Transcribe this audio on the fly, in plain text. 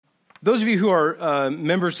Those of you who are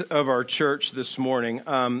members of our church this morning,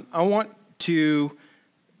 I want to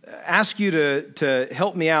ask you to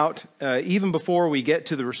help me out even before we get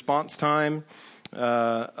to the response time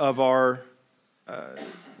of our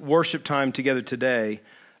worship time together today.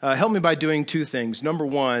 Help me by doing two things. Number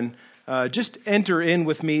one, just enter in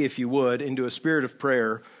with me, if you would, into a spirit of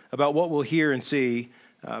prayer about what we'll hear and see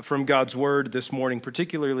from God's Word this morning,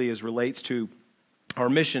 particularly as relates to our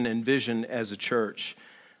mission and vision as a church.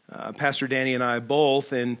 Pastor Danny and I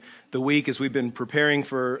both, in the week as we've been preparing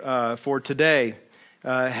for today,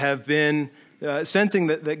 have been sensing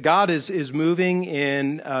that God is moving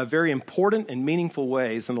in very important and meaningful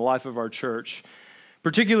ways in the life of our church,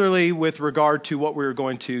 particularly with regard to what we're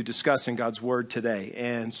going to discuss in God's Word today.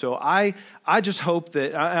 And so I just hope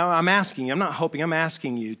that, I'm asking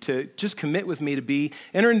you to just commit with me to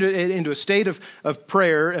enter into a state of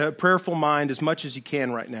prayer, a prayerful mind as much as you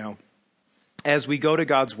can right now, as we go to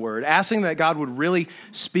God's Word, asking that God would really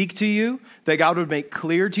speak to you, that God would make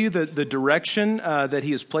clear to you the direction that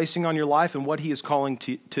He is placing on your life and what He is calling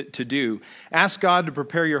to do. Ask God to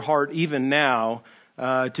prepare your heart even now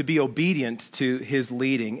to be obedient to His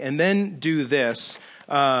leading. And then do this.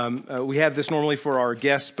 We have this normally for our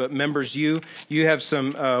guests, but members, you have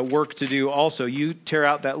some work to do also. You tear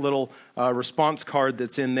out that little response card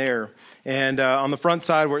that's in there. And on the front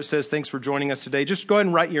side where it says, thanks for joining us today, just go ahead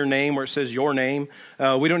and write your name where it says your name.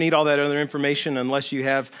 We don't need all that other information unless you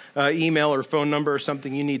have email or phone number or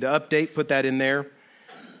something you need to update. Put that in there.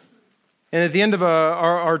 And at the end of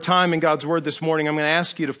our time in God's Word this morning, I'm going to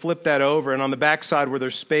ask you to flip that over. And on the back side where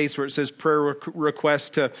there's space where it says prayer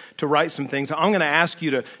request to write some things, I'm going to ask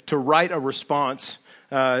you to write a response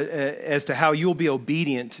as to how you'll be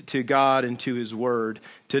obedient to God and to His Word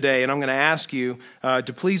today. And I'm going to ask you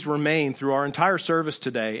to please remain through our entire service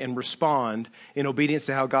today and respond in obedience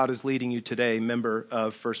to how God is leading you today, member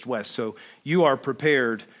of First West. So you are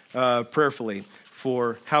prepared prayerfully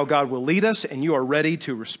for how God will lead us, and you are ready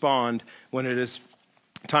to respond when it is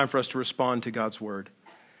time for us to respond to God's Word.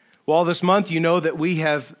 Well, this month, you know that we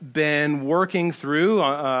have been working through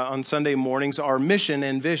on Sunday mornings our mission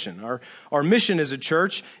and vision. Our mission as a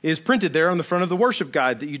church is printed there on the front of the worship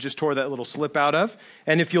guide that you just tore that little slip out of.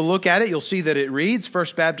 And if you'll look at it, you'll see that it reads,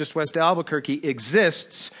 First Baptist West Albuquerque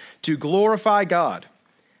exists to glorify God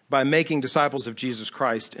by making disciples of Jesus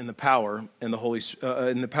Christ in the power and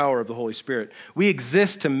in the power of the Holy Spirit. We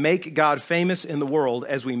exist to make God famous in the world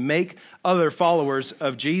as we make other followers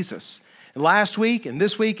of Jesus. And last week and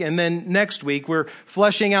this week and then next week, we're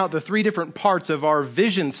fleshing out the three different parts of our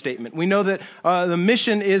vision statement. We know that the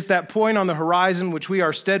mission is that point on the horizon which we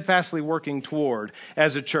are steadfastly working toward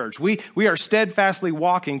as a church. We are steadfastly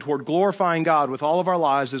walking toward glorifying God with all of our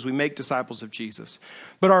lives as we make disciples of Jesus.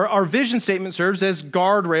 But our vision statement serves as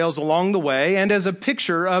guardrails along the way and as a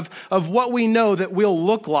picture of what we know that we'll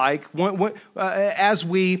look like as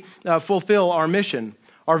we fulfill our mission.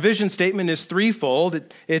 Our vision statement is threefold.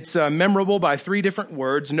 It's memorable by three different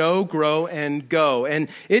words: know, grow, and go. And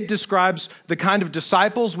it describes the kind of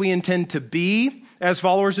disciples we intend to be as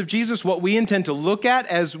followers of Jesus, what we intend to look at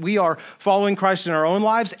as we are following Christ in our own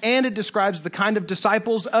lives, and it describes the kind of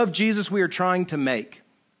disciples of Jesus we are trying to make.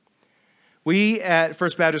 We at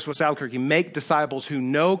First Baptist West Albuquerque make disciples who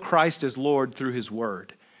know Christ as Lord through His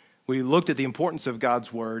Word. We looked at the importance of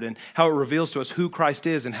God's Word and how it reveals to us who Christ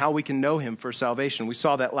is and how we can know Him for salvation. We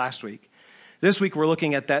saw that last week. This week we're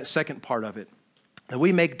looking at that second part of it, that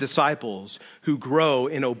we make disciples who grow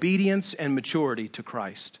in obedience and maturity to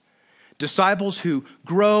Christ. Disciples who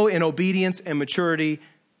grow in obedience and maturity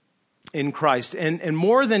in Christ. And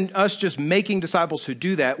more than us just making disciples who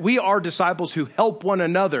do that, we are disciples who help one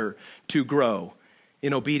another to grow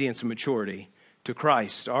in obedience and maturity to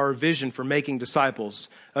Christ. Our vision for making disciples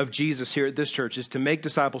of Jesus here at this church is to make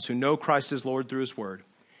disciples who know Christ as Lord through His Word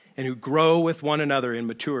and who grow with one another in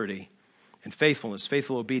maturity and faithfulness,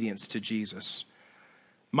 faithful obedience to Jesus.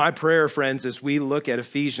 My prayer, friends, as we look at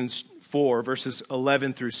Ephesians 4, verses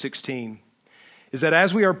 11 through 16, is that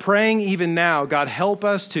as we are praying even now, God, help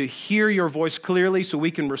us to hear your voice clearly so we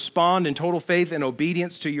can respond in total faith and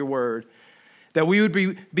obedience to your Word. That we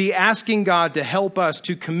would be asking God to help us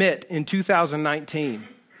to commit in 2019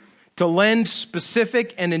 to lend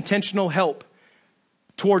specific and intentional help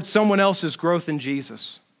towards someone else's growth in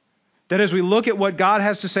Jesus. That as we look at what God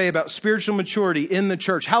has to say about spiritual maturity in the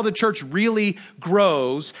church, how the church really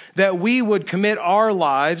grows, that we would commit our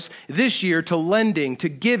lives this year to lending, to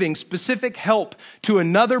giving specific help to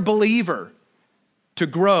another believer to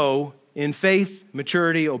grow in faith,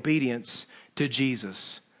 maturity, obedience to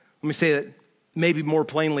Jesus. Let me say that maybe more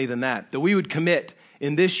plainly than that we would commit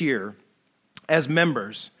in this year as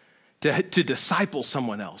members to disciple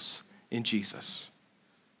someone else in Jesus.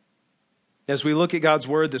 As we look at God's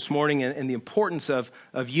word this morning and the importance of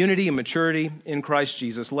unity and maturity in Christ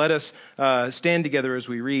Jesus, let us stand together as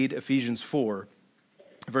we read Ephesians 4,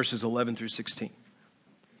 verses 11 through 16.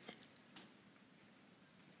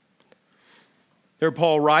 There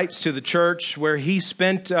Paul writes to the church where he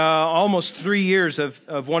spent almost 3 years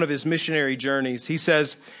of one of his missionary journeys. He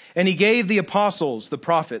says, "And he gave the apostles, the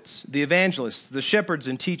prophets, the evangelists, the shepherds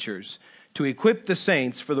and teachers to equip the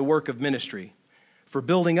saints for the work of ministry, for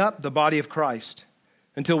building up the body of Christ,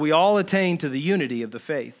 until we all attain to the unity of the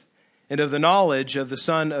faith and of the knowledge of the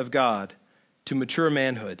Son of God, to mature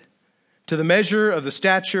manhood, to the measure of the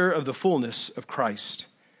stature of the fullness of Christ.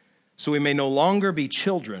 So we may no longer be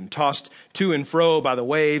children, tossed to and fro by the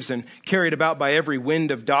waves and carried about by every wind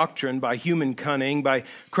of doctrine, by human cunning, by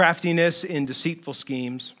craftiness in deceitful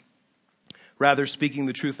schemes. Rather, speaking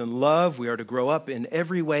the truth in love, we are to grow up in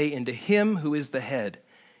every way into Him who is the head,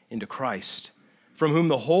 into Christ, from whom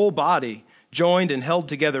the whole body, joined and held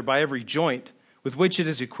together by every joint with which it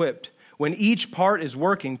is equipped, when each part is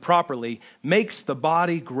working properly, makes the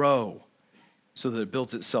body grow so that it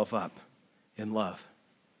builds itself up in love."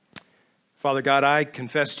 Father God, I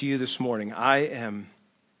confess to you this morning, I am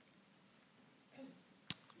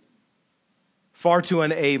far too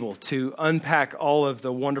unable to unpack all of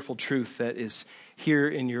the wonderful truth that is here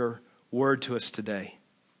in your word to us today.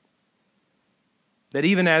 That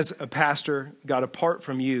even as a pastor, God, apart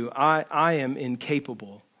from you, I am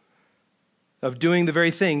incapable of doing the very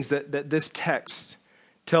things that this text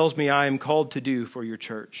tells me I am called to do for your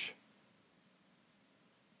church.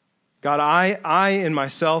 God, I in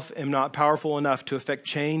myself am not powerful enough to effect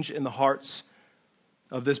change in the hearts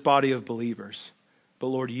of this body of believers. But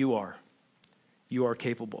Lord, you are. You are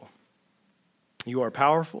capable. You are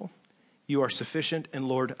powerful. You are sufficient. And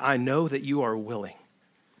Lord, I know that you are willing.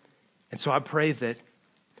 And so I pray that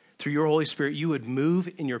through your Holy Spirit, you would move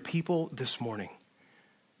in your people this morning,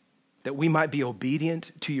 that we might be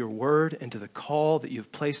obedient to your word and to the call that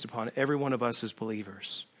you've placed upon every one of us as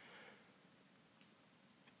believers,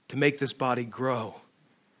 to make this body grow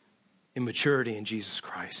in maturity in Jesus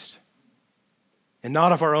Christ. And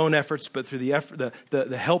not of our own efforts, but through the effort,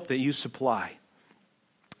 the help that you supply,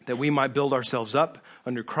 that we might build ourselves up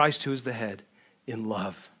under Christ who is the head in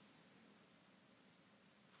love.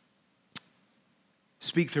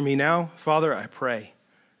 Speak through me now, Father, I pray.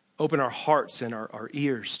 Open our hearts and our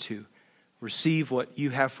ears to receive what you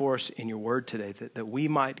have for us in your word today, that we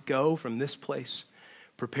might go from this place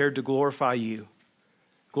prepared to glorify you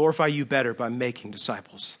better by making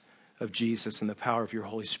disciples of Jesus in the power of your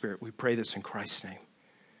Holy Spirit. We pray this in Christ's name.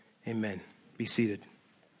 Amen. Be seated.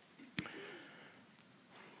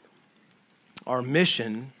 Our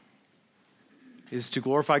mission is to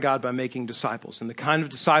glorify God by making disciples. And the kind of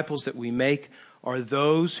disciples that we make are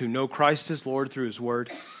those who know Christ as Lord through his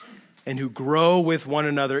word and who grow with one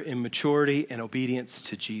another in maturity and obedience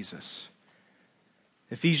to Jesus.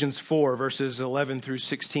 Ephesians 4, verses 11 through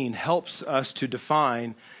 16 helps us to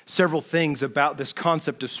define several things about this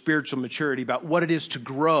concept of spiritual maturity, about what it is to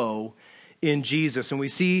grow in Jesus. And we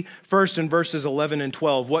see first in verses 11 and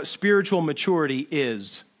 12 what spiritual maturity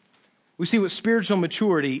is. We see what spiritual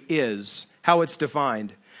maturity is, how it's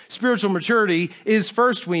defined. Spiritual maturity is,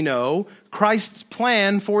 first we know, Christ's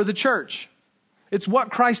plan for the church. It's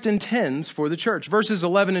what Christ intends for the church. Verses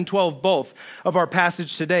 11 and 12, both of our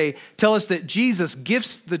passage today, tell us that Jesus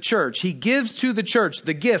gifts the church. He gives to the church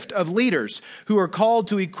the gift of leaders who are called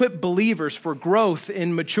to equip believers for growth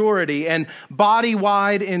in maturity and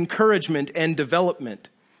body-wide encouragement and development.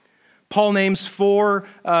 Paul names four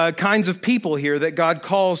kinds of people here that God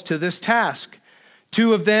calls to this task.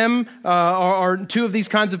 Two of these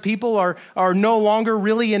kinds of people are no longer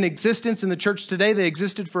really in existence in the church today. They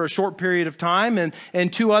existed for a short period of time,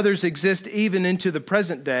 and two others exist even into the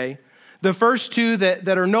present day. The first two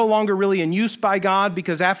that are no longer really in use by God,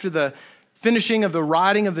 because after the finishing of the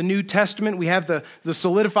writing of the New Testament, we have the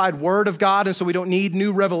solidified Word of God, and so we don't need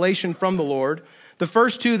new revelation from the Lord. The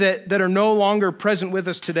first two that are no longer present with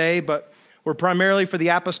us today, but were primarily for the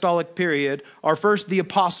apostolic period, are first the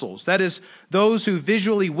apostles. That is, those who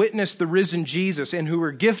visually witnessed the risen Jesus and who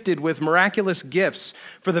were gifted with miraculous gifts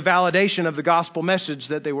for the validation of the gospel message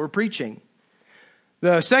that they were preaching.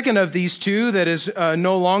 The second of these two that is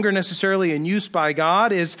no longer necessarily in use by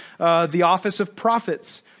God is the office of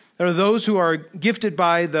prophets. There are those who are gifted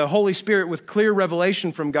by the Holy Spirit with clear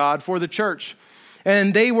revelation from God for the church.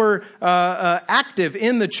 And they were active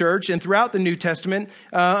in the church and throughout the New Testament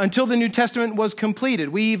until the New Testament was completed.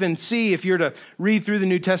 We even see, if you're to read through the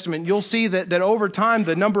New Testament, you'll see that over time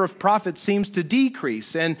the number of prophets seems to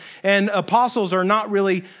decrease. And apostles are not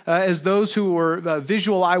really as those who were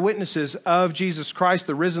visual eyewitnesses of Jesus Christ,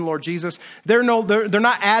 the risen Lord Jesus. They're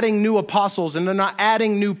not adding new apostles and they're not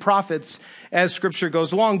adding new prophets as Scripture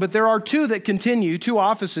goes along. But there are two that continue, two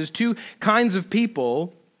offices, two kinds of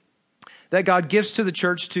people that God gives to the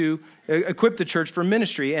church to equip the church for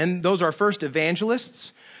ministry. And those are first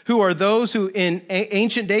evangelists, who are those who in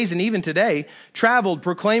ancient days and even today traveled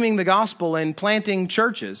proclaiming the gospel and planting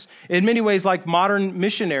churches. In many ways like modern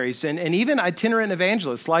missionaries and even itinerant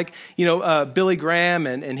evangelists like Billy Graham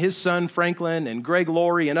and his son Franklin and Greg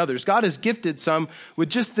Laurie and others. God has gifted some with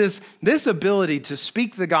just this ability to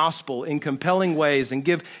speak the gospel in compelling ways and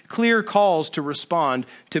give clear calls to respond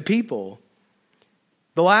to people.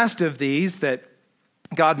 The last of these that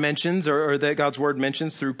God mentions, or that God's word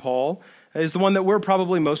mentions through Paul, is the one that we're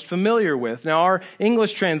probably most familiar with. Now, our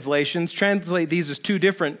English translations translate these as two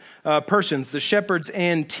different persons, the shepherds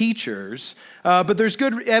and teachers. But there's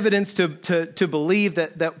good evidence to believe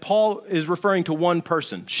that Paul is referring to one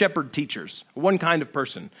person, shepherd teachers, one kind of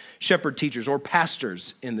person, shepherd teachers or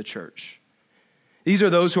pastors in the church. These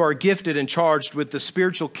are those who are gifted and charged with the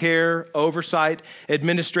spiritual care, oversight,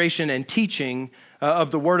 administration, and teaching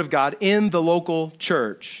of the Word of God in the local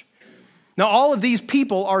church. Now, all of these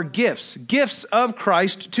people are gifts of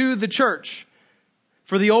Christ to the church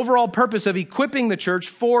for the overall purpose of equipping the church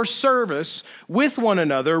for service with one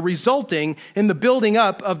another, resulting in the building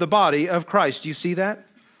up of the body of Christ. Do you see that?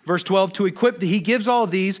 Verse 12, he gives all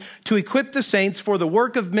of these to equip the saints for the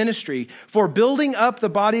work of ministry, for building up the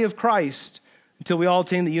body of Christ, until we all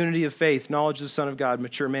attain the unity of faith, knowledge of the Son of God,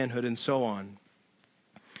 mature manhood, and so on.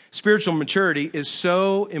 Spiritual maturity is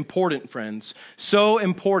so important, friends, so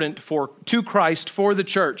important to Christ, for the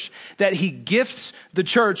church, that he gifts the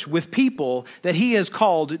church with people that he has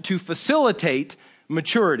called to facilitate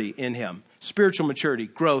maturity in him, spiritual maturity,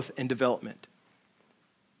 growth, and development.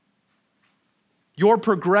 Your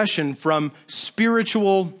progression from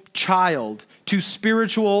spiritual child to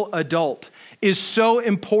spiritual adult is so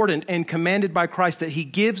important and commanded by Christ that he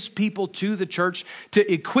gives people to the church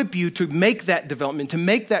to equip you to make that development, to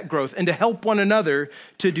make that growth, and to help one another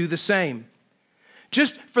to do the same.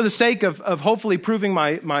 Just for the sake of hopefully proving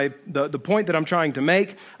the point that I'm trying to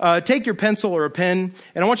make, take your pencil or a pen,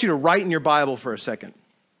 and I want you to write in your Bible for a second.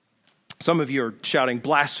 Some of you are shouting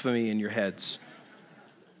blasphemy in your heads.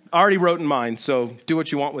 I already wrote in mine, so do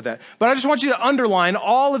what you want with that. But I just want you to underline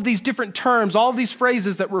all of these different terms, all of these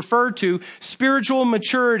phrases that refer to spiritual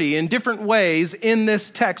maturity in different ways in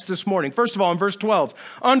this text this morning. First of all, in verse 12,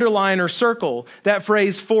 underline or circle that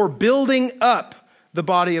phrase, for building up the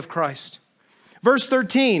body of Christ. Verse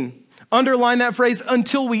 13, underline that phrase,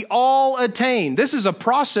 until we all attain. This is a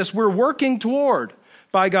process we're working toward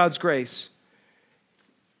by God's grace.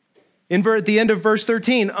 At the end of verse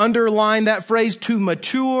 13, underline that phrase, to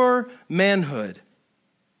mature manhood.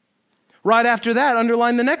 Right after that,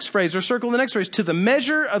 underline the next phrase or circle the next phrase, to the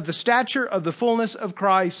measure of the stature of the fullness of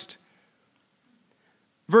Christ.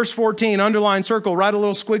 Verse 14, underline, circle, write a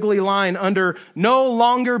little squiggly line under no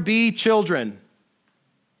longer be children.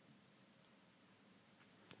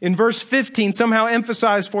 In verse 15, somehow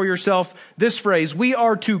emphasize for yourself this phrase, we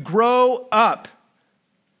are to grow up.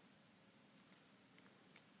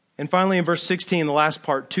 And finally, in verse 16, the last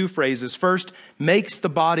part, two phrases. First, makes the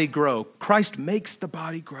body grow. Christ makes the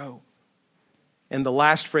body grow. And the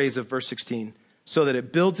last phrase of verse 16, so that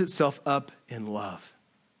it builds itself up in love.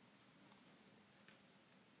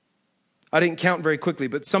 I didn't count very quickly,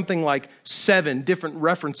 but something like 7 different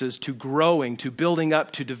references to growing, to building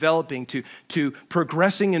up, to developing, to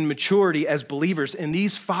progressing in maturity as believers in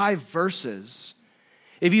these 5 verses.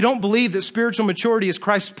 If you don't believe that spiritual maturity is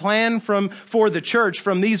Christ's plan for the church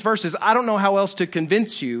from these verses, I don't know how else to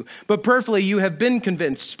convince you. But prayerfully, you have been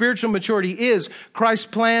convinced. Spiritual maturity is Christ's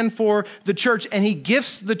plan for the church, and he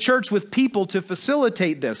gifts the church with people to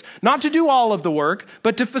facilitate this. Not to do all of the work,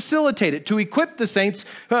 but to facilitate it, to equip the saints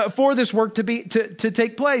for this work to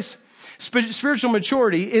take place. Spiritual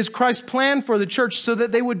maturity is Christ's plan for the church so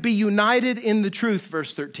that they would be united in the truth,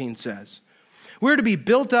 verse 13 says. We're to be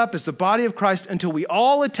built up as the body of Christ until we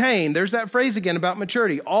all attain, there's that phrase again about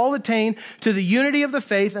maturity, all attain to the unity of the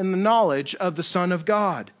faith and the knowledge of the Son of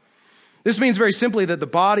God. This means very simply that the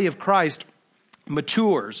body of Christ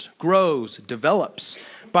matures, grows, develops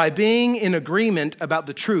by being in agreement about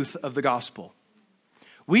the truth of the gospel.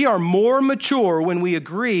 We are more mature when we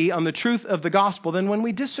agree on the truth of the gospel than when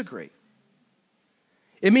we disagree.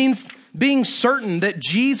 It means being certain that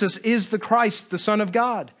Jesus is the Christ, the Son of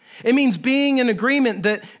God. It means being in agreement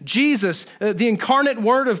that Jesus, the incarnate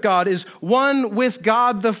Word of God, is one with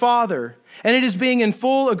God the Father. And it is being in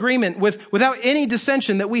full agreement without any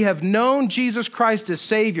dissension that we have known Jesus Christ as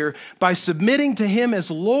Savior by submitting to Him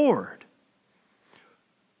as Lord.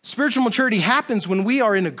 Spiritual maturity happens when we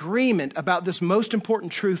are in agreement about this most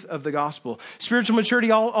important truth of the gospel. Spiritual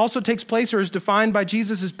maturity also takes place or is defined by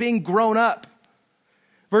Jesus as being grown up.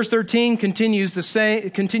 Verse 13 continues saying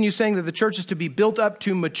that the church is to be built up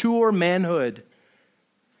to mature manhood.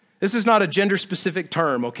 This is not a gender-specific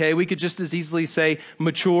term, okay? We could just as easily say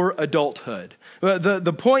mature adulthood.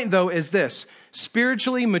 The point, though, is this.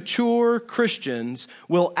 Spiritually mature Christians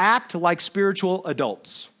will act like spiritual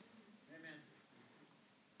adults. Amen.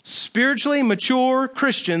 Spiritually mature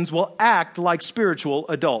Christians will act like spiritual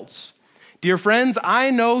adults. Dear friends, I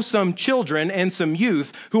know some children and some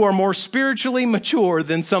youth who are more spiritually mature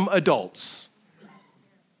than some adults.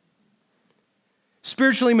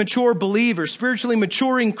 Spiritually mature believers, spiritually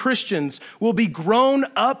maturing Christians will be grown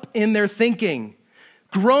up in their thinking,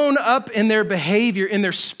 grown up in their behavior, in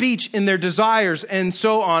their speech, in their desires, and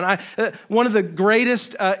so on. One of the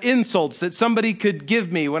greatest insults that somebody could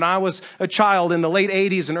give me when I was a child in the late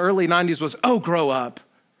 80s and early 90s was, "Oh, grow up."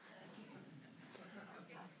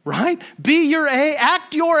 Right?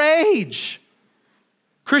 Act your age.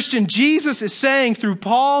 Christian, Jesus is saying through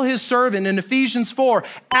Paul, his servant, in Ephesians 4,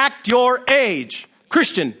 act your age.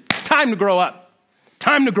 Christian, time to grow up.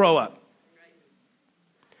 Time to grow up.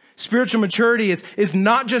 Spiritual maturity is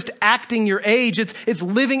not just acting your age, it's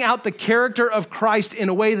living out the character of Christ in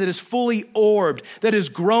a way that is fully orbed, that is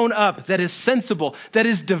grown up, that is sensible, that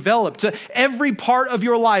is developed. So every part of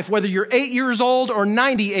your life, whether you're 8 years old or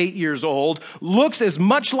 98 years old, looks as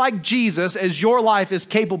much like Jesus as your life is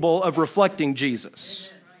capable of reflecting Jesus.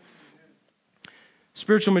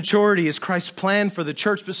 Spiritual maturity is Christ's plan for the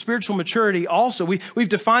church, but spiritual maturity also, we've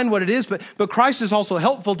defined what it is, but Christ is also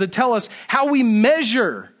helpful to tell us how we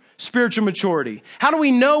measure spiritual maturity. How do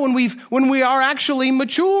we know when we are actually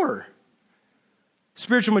mature?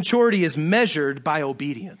 Spiritual maturity is measured by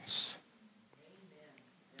obedience.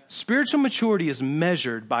 Spiritual maturity is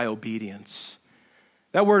measured by obedience.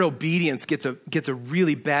 That word obedience gets a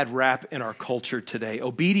really bad rap in our culture today.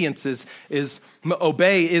 Obedience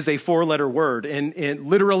obey is a 4-letter word, and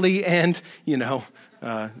literally and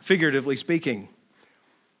figuratively speaking.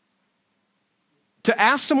 To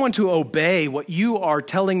ask someone to obey what you are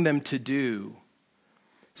telling them to do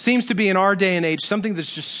seems to be in our day and age something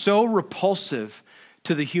that's just so repulsive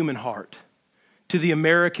to the human heart, to the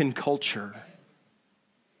American culture,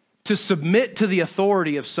 to submit to the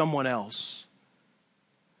authority of someone else.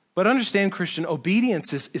 But understand, Christian,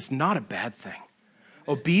 obedience is not a bad thing.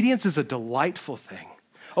 Obedience is a delightful thing.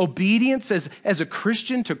 Obedience as a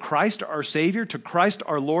Christian to Christ our Savior, to Christ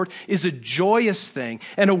our Lord, is a joyous thing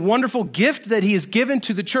and a wonderful gift that He has given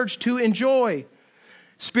to the church to enjoy.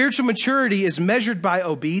 Spiritual maturity is measured by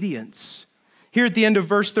obedience. Here at the end of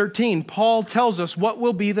verse 13, Paul tells us what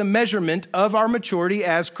will be the measurement of our maturity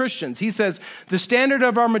as Christians. He says, the standard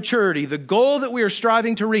of our maturity, the goal that we are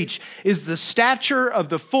striving to reach, is the stature of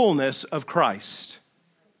the fullness of Christ.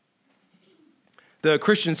 The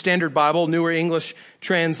Christian Standard Bible, Newer English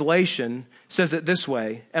Translation, says it this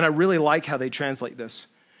way, and I really like how they translate this.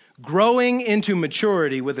 Growing into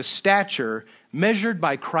maturity with a stature measured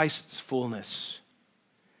by Christ's fullness.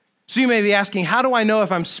 So you may be asking, how do I know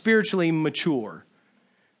if I'm spiritually mature?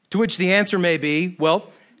 To which the answer may be,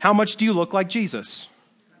 well, how much do you look like Jesus?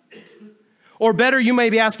 Or better, you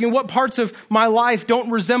may be asking, what parts of my life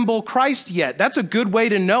don't resemble Christ yet? That's a good way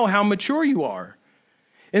to know how mature you are.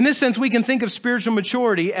 In this sense, we can think of spiritual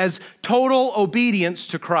maturity as total obedience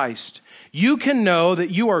to Christ. You can know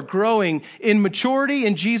that you are growing in maturity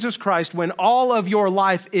in Jesus Christ when all of your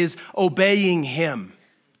life is obeying Him.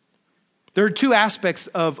 There are two aspects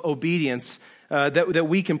of obedience that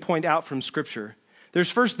we can point out from Scripture. There's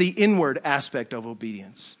first the inward aspect of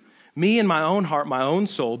obedience. Me in my own heart, my own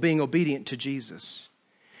soul, being obedient to Jesus.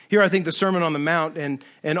 Here I think the Sermon on the Mount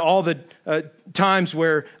and all the times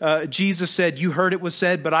where Jesus said, you heard it was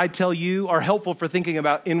said, but I tell you, are helpful for thinking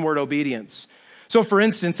about inward obedience. So for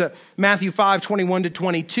instance, Matthew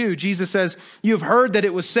 5:21-22, Jesus says, you have heard that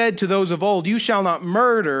it was said to those of old, you shall not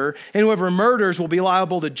murder, and whoever murders will be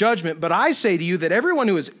liable to judgment. But I say to you that everyone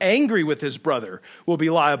who is angry with his brother will be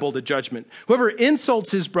liable to judgment. Whoever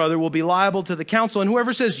insults his brother will be liable to the council, and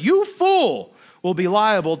whoever says, you fool, will be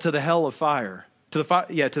liable to the hell of fire. To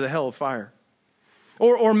the hell of fire.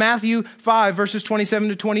 Or Matthew 5, verses 27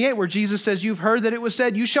 to 28, where Jesus says, you've heard that it was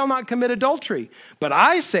said, you shall not commit adultery. But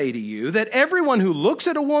I say to you that everyone who looks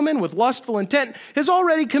at a woman with lustful intent has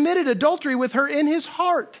already committed adultery with her in his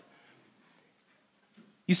heart.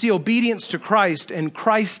 You see, obedience to Christ and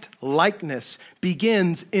Christ-likeness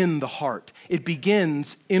begins in the heart. It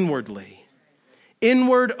begins inwardly.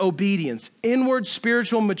 Inward obedience, inward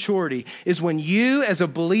spiritual maturity is when you as a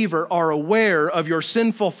believer are aware of your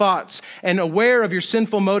sinful thoughts and aware of your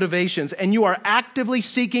sinful motivations, and you are actively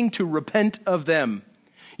seeking to repent of them.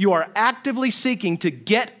 You are actively seeking to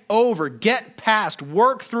get over, get past,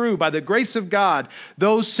 work through, by the grace of God,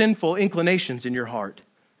 those sinful inclinations in your heart.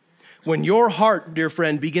 When your heart, dear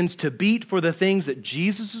friend, begins to beat for the things that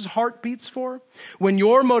Jesus' heart beats for, when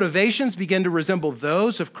your motivations begin to resemble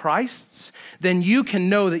those of Christ's, then you can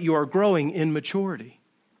know that you are growing in maturity.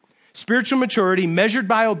 Spiritual maturity measured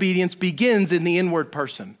by obedience begins in the inward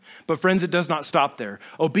person. But friends, it does not stop there.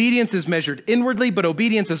 Obedience is measured inwardly, but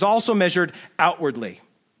obedience is also measured outwardly.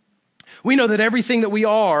 We know that everything that we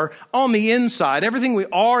are on the inside, everything we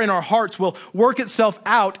are in our hearts will work itself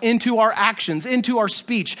out into our actions, into our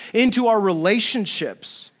speech, into our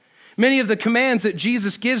relationships. Many of the commands that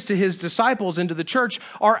Jesus gives to his disciples and to the church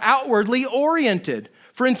are outwardly oriented.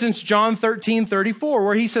 For instance, John 13:34,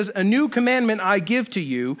 where he says, a new commandment I give to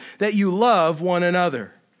you, that you love one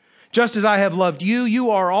another. Just as I have loved you,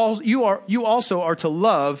 you also are to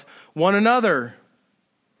love one another.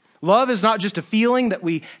 Love is not just a feeling that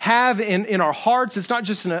we have in our hearts. It's not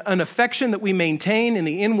just an affection that we maintain in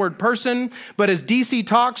the inward person. But as D.C.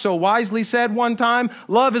 Talk so wisely said one time,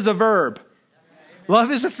 love is a verb.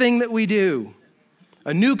 Love is a thing that we do.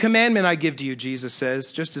 A new commandment I give to you, Jesus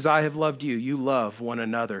says, just as I have loved you, you love one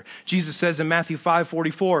another. Jesus says in Matthew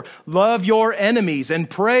 5:44, love your enemies and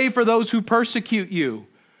pray for those who persecute you.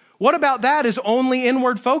 What about that is only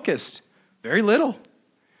inward focused? Very little.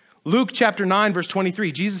 Luke chapter 9, verse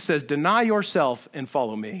 23, Jesus says, deny yourself and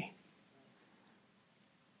follow me.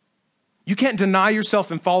 You can't deny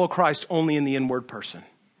yourself and follow Christ only in the inward person.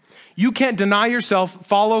 You can't deny yourself,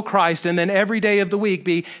 follow Christ, and then every day of the week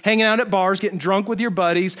be hanging out at bars, getting drunk with your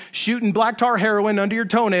buddies, shooting black tar heroin under your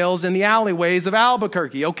toenails in the alleyways of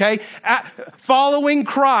Albuquerque, okay? Following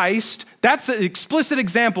Christ, that's an explicit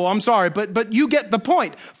example, I'm sorry, but you get the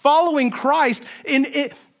point. Following Christ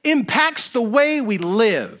it impacts the way we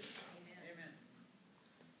live.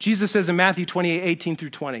 Jesus says in Matthew 28:18 through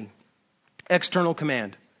 20, external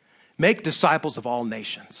command, make disciples of all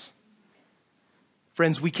nations.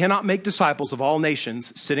 Friends, we cannot make disciples of all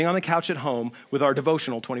nations sitting on the couch at home with our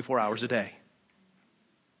devotional 24 hours a day.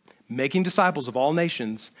 Making disciples of all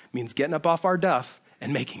nations means getting up off our duff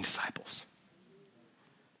and making disciples.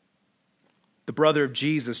 The brother of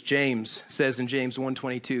Jesus, James, says in James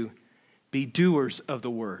 1:22, be doers of the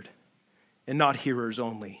word and not hearers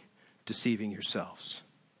only, deceiving yourselves.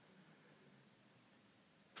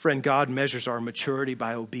 Friend, God measures our maturity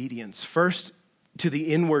by obedience. First, to the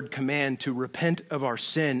inward command to repent of our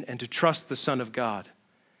sin and to trust the Son of God.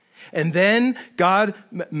 And then God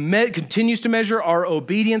continues to measure our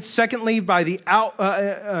obedience. Secondly, by the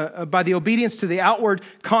obedience to the outward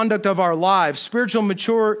conduct of our lives. Spiritually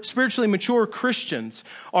mature Christians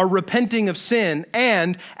are repenting of sin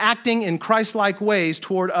and acting in Christ-like ways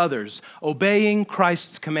toward others, obeying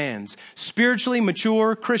Christ's commands. Spiritually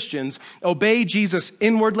mature Christians obey Jesus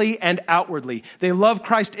inwardly and outwardly. They love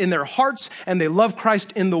Christ in their hearts and they love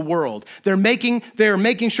Christ in the world. They are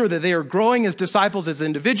making sure that they are growing as disciples, as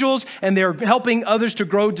individuals, and they're helping others to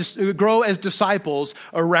grow as disciples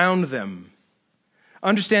around them.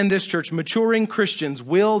 Understand this, church, maturing Christians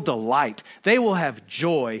will delight. They will have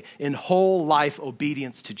joy in whole life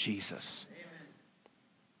obedience to Jesus. Amen.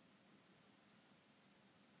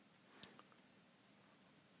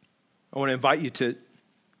 I want to invite you to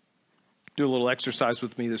do a little exercise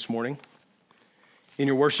with me this morning. In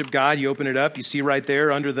your worship guide, you open it up, you see right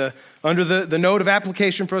there under the note of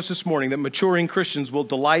application for us this morning that maturing Christians will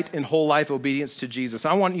delight in whole life obedience to Jesus.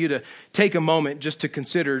 I want you to take a moment just to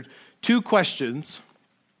consider two questions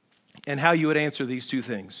and how you would answer these two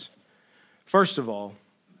things. First of all,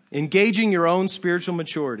 engaging your own spiritual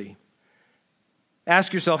maturity.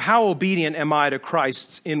 Ask yourself, how obedient am I to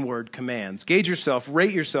Christ's inward commands? Gauge yourself,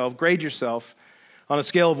 rate yourself, grade yourself on a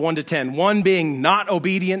scale of 1 to 10. 1 being not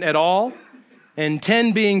obedient at all, and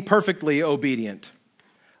 10 being perfectly obedient.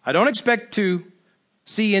 I don't expect to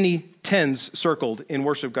see any 10s circled in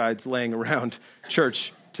worship guides laying around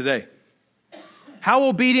church today. How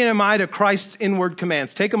obedient am I to Christ's inward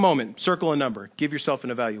commands? Take a moment, circle a number, give yourself an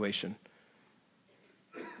evaluation.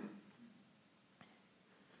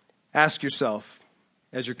 Ask yourself,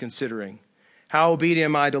 as you're considering, How obedient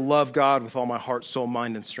am I to love God with all my heart, soul,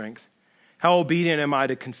 mind, and strength? How obedient am I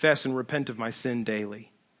to confess and repent of my sin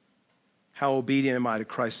daily? How obedient am I to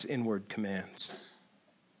Christ's inward commands?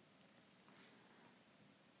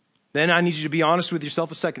 Then I need you to be honest with yourself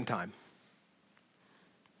a second time.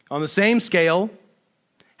 On the same scale,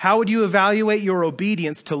 how would you evaluate your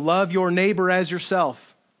obedience to love your neighbor as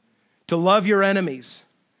yourself, to love your enemies,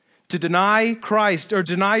 to deny Christ or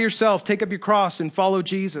deny yourself, take up your cross and follow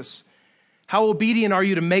Jesus? How obedient are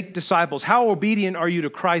you to make disciples? How obedient are you to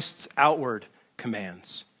Christ's outward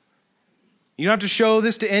commands? You don't have to show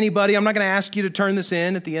this to anybody. I'm not going to ask you to turn this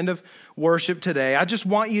in at the end of worship today. I just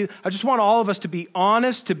want all of us to be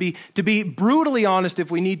honest, to be brutally honest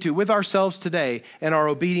if we need to with ourselves today and our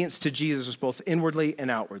obedience to Jesus both inwardly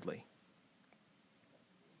and outwardly.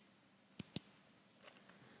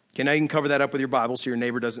 Okay, now you can cover that up with your Bible so your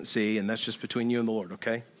neighbor doesn't see, and that's just between you and the Lord,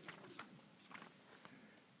 okay?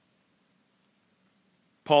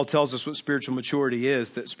 Paul tells us what spiritual maturity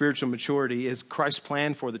is, that spiritual maturity is Christ's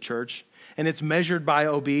plan for the church, and it's measured by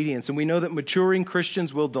obedience. And we know that maturing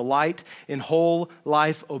Christians will delight in whole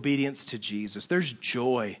life obedience to Jesus. There's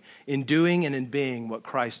joy in doing and in being what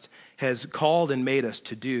Christ has called and made us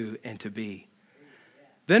to do and to be.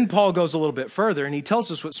 Then Paul goes a little bit further, and he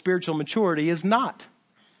tells us what spiritual maturity is not.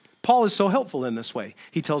 Paul is so helpful in this way.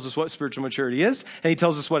 He tells us what spiritual maturity is, and he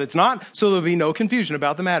tells us what it's not, so there'll be no confusion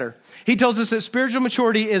about the matter. He tells us that spiritual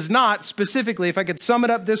maturity is not, specifically, if I could sum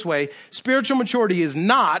it up this way, spiritual maturity is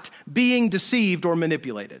not being deceived or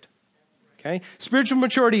manipulated. Okay? Spiritual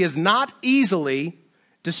maturity is not easily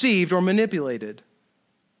deceived or manipulated.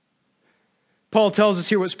 Paul tells us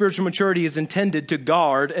here what spiritual maturity is intended to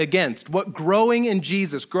guard against. What growing in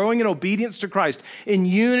Jesus, growing in obedience to Christ, in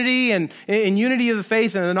unity and in unity of the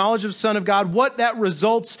faith and the knowledge of the Son of God, what that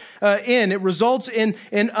results in. It results in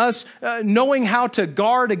us knowing how to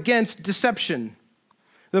guard against deception.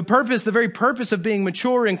 The very purpose of being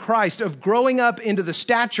mature in Christ, of growing up into the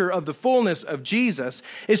stature of the fullness of Jesus,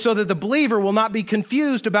 is so that the believer will not be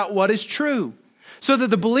confused about what is true. So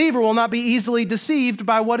that the believer will not be easily deceived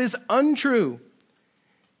by what is untrue.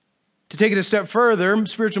 To take it a step further,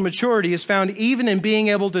 spiritual maturity is found even in being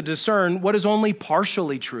able to discern what is only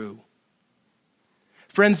partially true.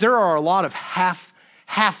 Friends, there are a lot of half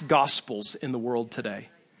gospels in the world today.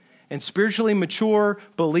 And spiritually mature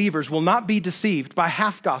believers will not be deceived by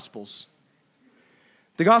half gospels.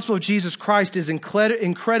 The gospel of Jesus Christ is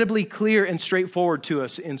incredibly clear and straightforward to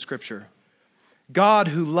us in Scripture. God,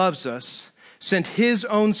 who loves us, sent his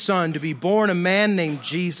own Son to be born a man named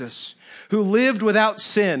Jesus, who lived without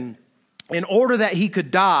sin in order that he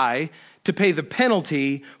could die to pay the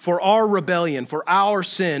penalty for our rebellion, for our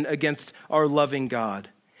sin against our loving God.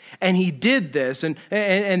 And he did this and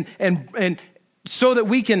so that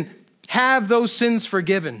we can have those sins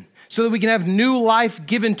forgiven, so that we can have new life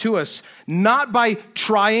given to us, not by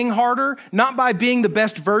trying harder, not by being the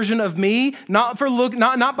best version of me, not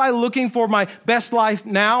by looking for my best life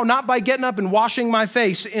now, not by getting up and washing my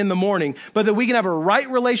face in the morning, but that we can have a right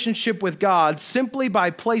relationship with God simply by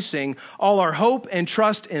placing all our hope and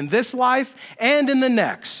trust in this life and in the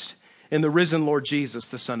next, in the risen Lord Jesus,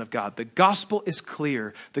 the Son of God. The gospel is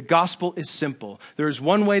clear. The gospel is simple. There is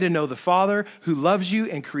one way to know the Father who loves you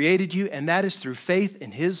and created you, and that is through faith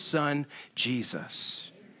in his Son,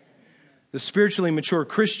 Jesus. The spiritually mature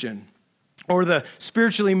Christian, or the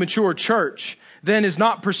spiritually mature church, then is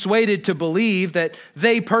not persuaded to believe that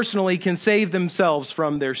they personally can save themselves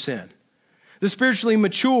from their sin. The spiritually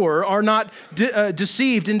mature are not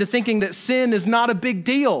deceived into thinking that sin is not a big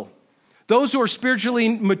deal. Those who are spiritually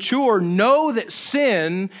mature know that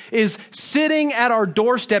sin is sitting at our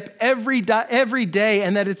doorstep every day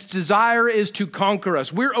and that its desire is to conquer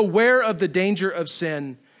us. We're aware of the danger of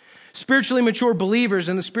sin. Spiritually mature believers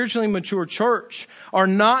in the spiritually mature church are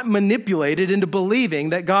not manipulated into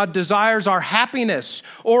believing that God desires our happiness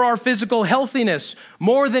or our physical healthiness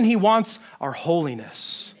more than he wants our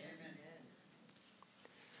holiness.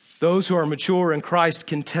 Those who are mature in Christ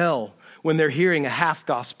can tell when they're hearing a half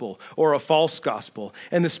gospel or a false gospel.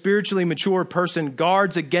 And the spiritually mature person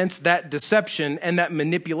guards against that deception and that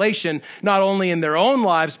manipulation, not only in their own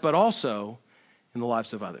lives, but also in the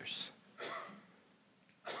lives of others.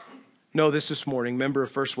 Know this morning, member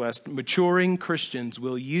of First West, maturing Christians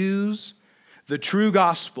will use the true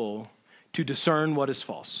gospel to discern what is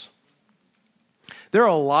false. There are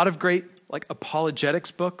a lot of great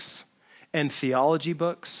apologetics books and theology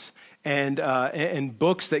books and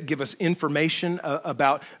books that give us information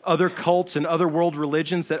about other cults and other world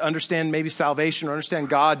religions that understand maybe salvation or understand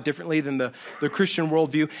God differently than the Christian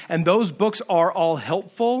worldview. And those books are all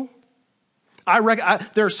helpful,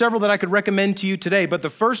 There are several that I could recommend to you today, but the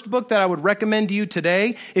first book that I would recommend to you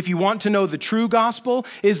today, if you want to know the true gospel,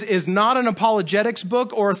 is not an apologetics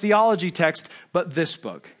book or a theology text, but this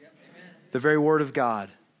book, the very Word of God.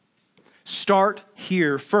 Start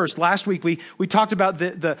here first. Last week, we talked about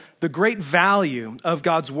the great value of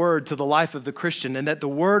God's Word to the life of the Christian, and that the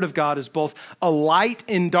Word of God is both a light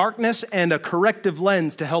in darkness and a corrective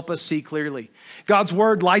lens to help us see clearly. God's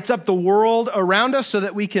Word lights up the world around us so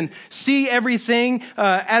that we can see everything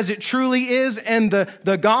as it truly is, and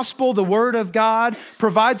the gospel, the Word of God,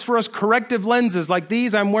 provides for us corrective lenses like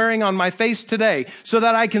these I'm wearing on my face today, so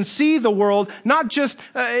that I can see the world not just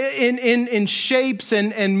in shapes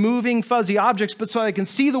and moving fuzzy objects, but so I can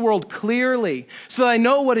see the world clearly, so that I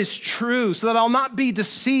know what is true, so that I'll not be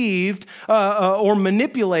deceived or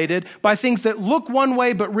manipulated by things that look one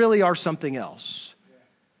way but really are something else.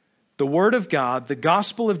 The Word of God, the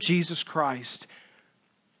gospel of Jesus Christ,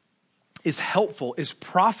 is helpful, is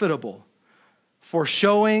profitable for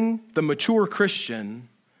showing the mature Christian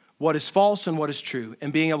what is false and what is true,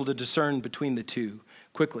 and being able to discern between the two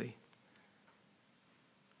quickly.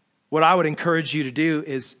 What I would encourage you to do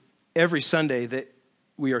is every Sunday that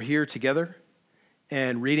we are here together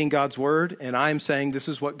and reading God's Word, and I am saying this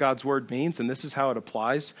is what God's Word means and this is how it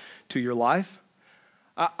applies to your life,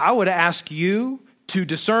 I would ask you to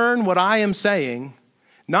discern what I am saying,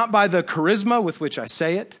 not by the charisma with which I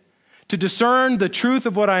say it, to discern the truth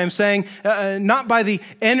of what I am saying, not by the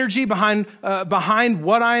energy behind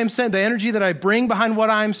what I am saying, the energy that I bring behind what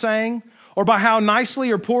I am saying, or by how nicely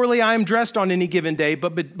or poorly I am dressed on any given day,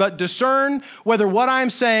 but discern whether what I'm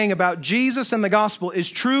saying about Jesus and the gospel is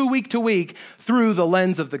true week to week through the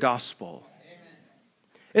lens of the gospel. Amen.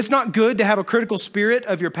 It's not good to have a critical spirit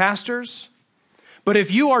of your pastors, but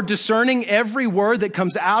if you are discerning every word that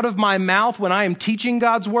comes out of my mouth when I am teaching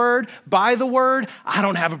God's Word by the Word, I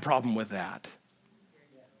don't have a problem with that.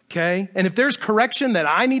 Okay? And if there's correction that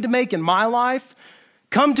I need to make in my life,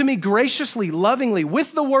 come to me graciously, lovingly,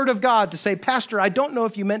 with the Word of God to say, Pastor, I don't know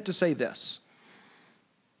if you meant to say this.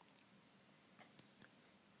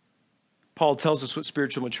 Paul tells us what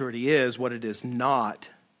spiritual maturity is, what it is not.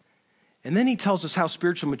 And then he tells us how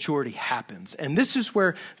spiritual maturity happens. And this is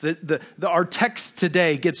where our text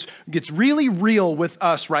today gets really real with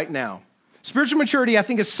us right now. Spiritual maturity, I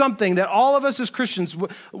think, is something that all of us as Christians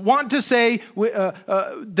want to say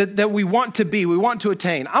that we want to be, we want to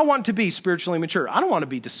attain. I want to be spiritually mature. I don't want to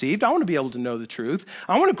be deceived. I want to be able to know the truth.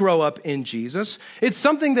 I want to grow up in Jesus. It's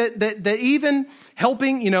something that even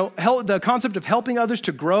helping, the concept of helping others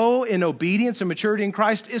to grow in obedience and maturity in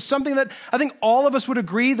Christ is something that I think all of us would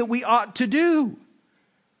agree that we ought to do.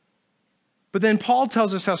 But then Paul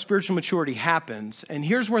tells us how spiritual maturity happens, and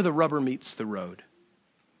here's where the rubber meets the road.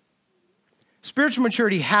 Spiritual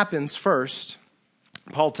maturity happens first,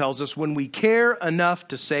 Paul tells us, when we care enough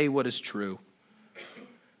to say what is true.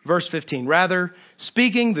 Verse 15, rather,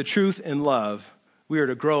 speaking the truth in love, we are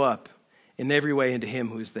to grow up in every way into Him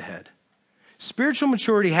who is the head. Spiritual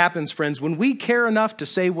maturity happens, friends, when we care enough to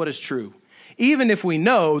say what is true, even if we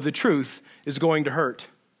know the truth is going to hurt.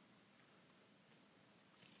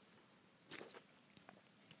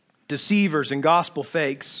 Deceivers and gospel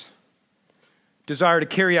fakes desire to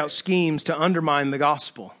carry out schemes to undermine the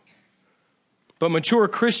gospel. But mature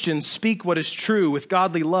Christians speak what is true with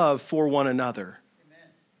godly love for one another. Amen.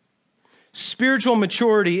 Spiritual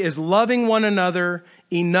maturity is loving one another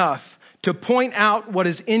enough to point out what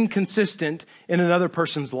is inconsistent in another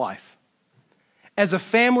person's life. As a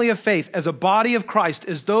family of faith, as a body of Christ,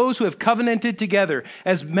 as those who have covenanted together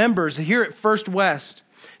as members here at First West,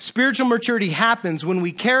 spiritual maturity happens when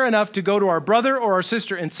we care enough to go to our brother or our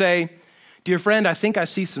sister and say, dear friend, I think I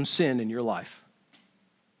see some sin in your life.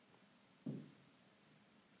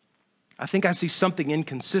 I think I see something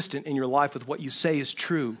inconsistent in your life with what you say is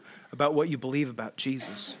true about what you believe about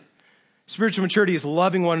Jesus. Spiritual maturity is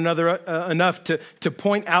loving one another enough to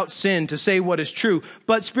point out sin, to say what is true.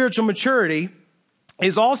 But spiritual maturity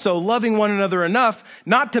is also loving one another enough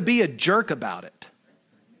not to be a jerk about it.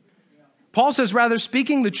 Paul says, rather,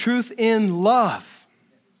 speaking the truth in love.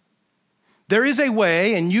 There is a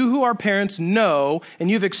way, and you who are parents know, and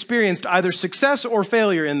you've experienced either success or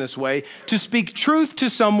failure in this way, to speak truth to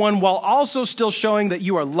someone while also still showing that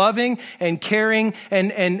you are loving and caring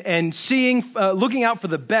and seeing, looking out for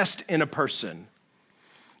the best in a person.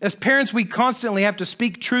 As parents, we constantly have to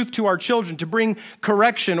speak truth to our children to bring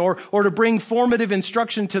correction or to bring formative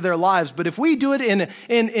instruction to their lives. But if we do it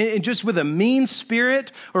in just with a mean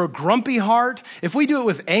spirit or a grumpy heart, if we do it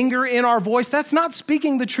with anger in our voice, that's not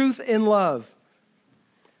speaking the truth in love.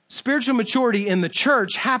 Spiritual maturity in the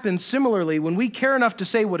church happens similarly when we care enough to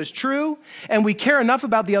say what is true and we care enough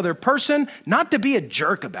about the other person not to be a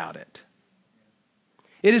jerk about it.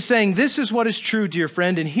 It is saying, this is what is true, dear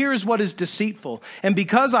friend, and here is what is deceitful. And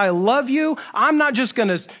because I love you, I'm not just going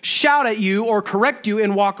to shout at you or correct you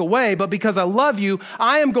and walk away, but because I love you,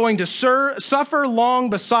 I am going to suffer long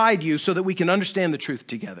beside you so that we can understand the truth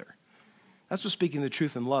together. That's what speaking the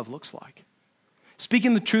truth in love looks like.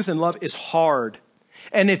 Speaking the truth in love is hard.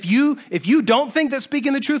 And if you don't think that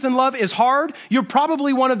speaking the truth in love is hard, you're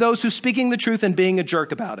probably one of those who's speaking the truth and being a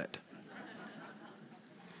jerk about it.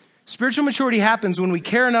 Spiritual maturity happens when we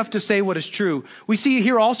care enough to say what is true. We see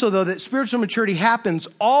here also, though, that spiritual maturity happens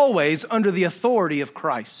always under the authority of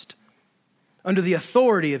Christ, under the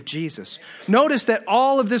authority of Jesus. Notice that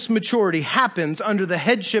all of this maturity happens under the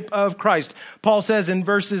headship of Christ. Paul says in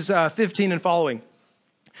verses 15 and following,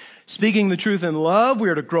 speaking the truth in love, we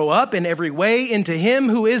are to grow up in every way into him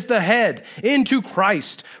who is the head, into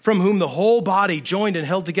Christ, from whom the whole body, joined and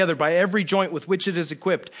held together by every joint with which it is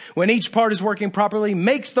equipped, when each part is working properly,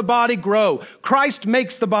 makes the body grow. Christ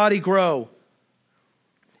makes the body grow.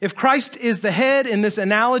 If Christ is the head in this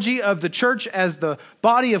analogy of the church as the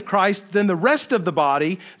body of Christ, then the rest of the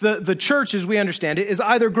body, the church as we understand it, is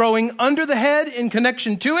either growing under the head in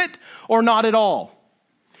connection to it or not at all.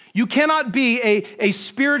 You cannot be a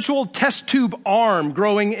spiritual test tube arm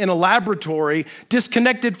growing in a laboratory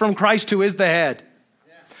disconnected from Christ who is the head.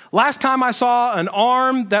 Yeah. Last time I saw an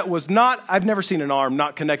arm that was not, I've never seen an arm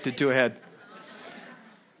not connected to a head.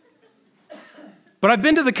 But I've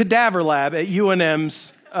been to the cadaver lab at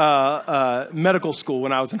UNM's medical school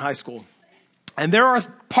when I was in high school. And there are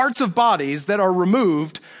parts of bodies that are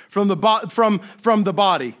removed from the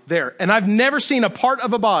body there. And I've never seen a part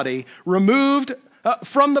of a body removed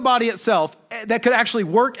from the body itself that could actually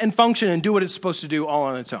work and function and do what it's supposed to do all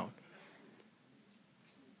on its own.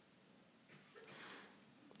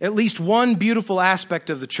 At least one beautiful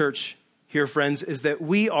aspect of the church here, friends, is that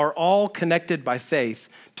we are all connected by faith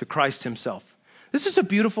to Christ himself. This is a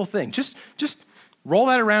beautiful thing. Just roll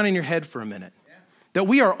that around in your head for a minute. Yeah. That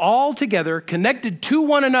we are all together connected to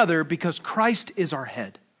one another because Christ is our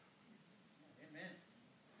head.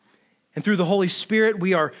 And through the Holy Spirit,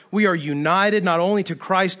 we are united not only to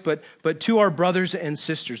Christ, but to our brothers and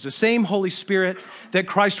sisters. The same Holy Spirit that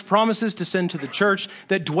Christ promises to send to the church,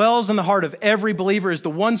 that dwells in the heart of every believer, is the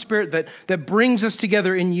one Spirit that brings us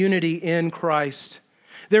together in unity in Christ.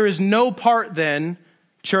 There is no part then,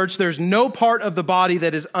 church, there's no part of the body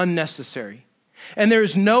that is unnecessary. And there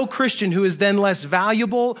is no Christian who is then less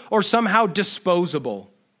valuable or somehow disposable.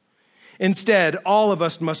 Instead, all of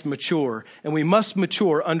us must mature, and we must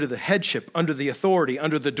mature under the headship, under the authority,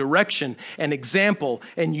 under the direction and example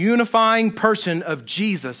and unifying person of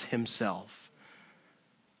Jesus himself.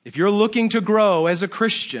 If you're looking to grow as a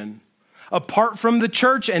Christian, apart from the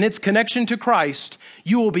church and its connection to Christ,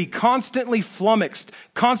 you will be constantly flummoxed,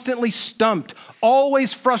 constantly stumped,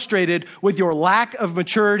 always frustrated with your lack of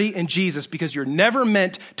maturity in Jesus because you're never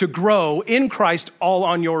meant to grow in Christ all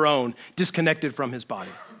on your own, disconnected from his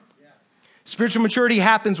body. Spiritual maturity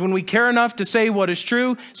happens when we care enough to say what is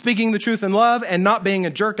true, speaking the truth in love, and not being a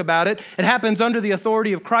jerk about it. It happens under the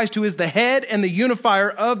authority of Christ, who is the head and the unifier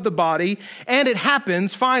of the body. And it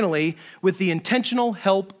happens, finally, with the intentional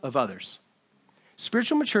help of others.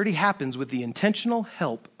 Spiritual maturity happens with the intentional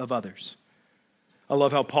help of others. I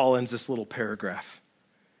love how Paul ends this little paragraph.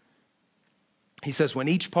 He says, when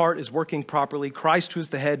each part is working properly, Christ, who is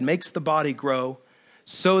the head, makes the body grow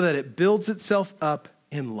so that it builds itself up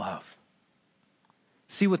in love.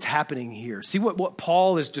 See what's happening here. See what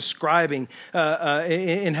Paul is describing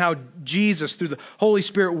in how Jesus, through the Holy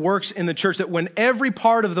Spirit, works in the church. That when every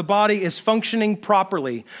part of the body is functioning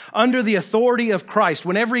properly under the authority of Christ,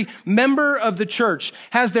 when every member of the church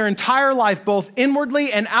has their entire life both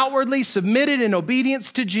inwardly and outwardly submitted in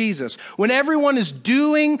obedience to Jesus, when everyone is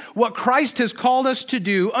doing what Christ has called us to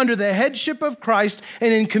do under the headship of Christ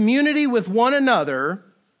and in community with one another,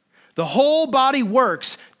 the whole body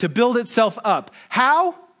works to build itself up.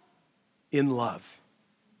 How? In love.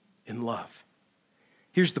 In love.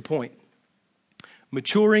 Here's the point.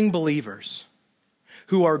 Maturing believers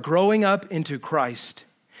who are growing up into Christ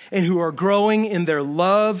and who are growing in their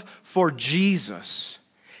love for Jesus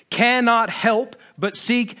cannot help but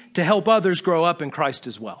seek to help others grow up in Christ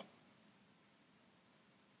as well.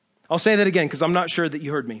 I'll say that again because I'm not sure that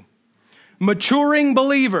you heard me. Maturing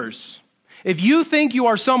believers. If you think you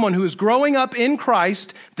are someone who is growing up in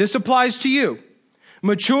Christ, this applies to you.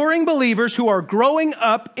 Maturing believers who are growing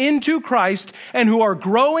up into Christ and who are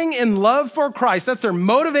growing in love for Christ, that's their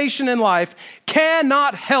motivation in life,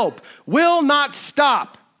 cannot help, will not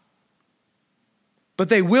stop, but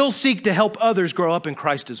they will seek to help others grow up in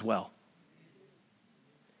Christ as well.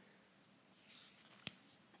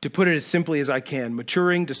 To put it as simply as I can,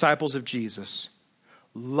 maturing disciples of Jesus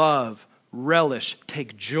love, relish,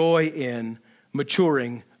 take joy in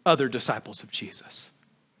maturing other disciples of Jesus.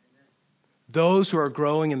 Those who are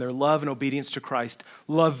growing in their love and obedience to Christ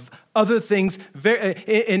love other things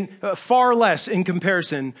far less in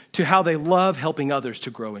comparison to how they love helping others to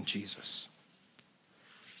grow in Jesus.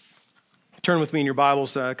 Turn with me in your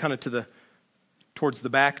Bibles kind of towards the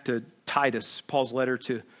back to Titus, Paul's letter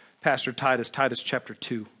to Pastor Titus, Titus chapter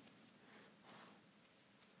 2.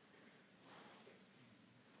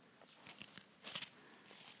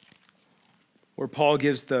 Where Paul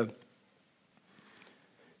gives the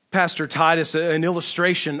Pastor Titus an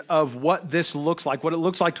illustration of what this looks like, what it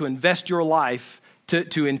looks like to invest your life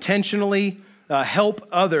to intentionally help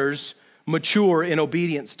others mature in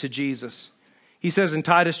obedience to Jesus. He says in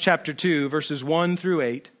Titus chapter 2, verses 1 through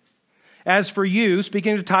 8, "As for you,"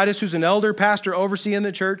 speaking to Titus, who's an elder, pastor, overseer in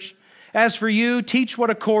the church, "as for you, teach what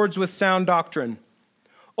accords with sound doctrine.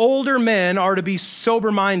 Older men are to be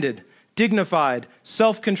sober-minded, dignified,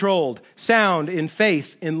 self-controlled, sound in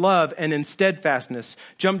faith, in love, and in steadfastness."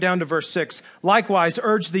 Jump down to verse 6. "Likewise,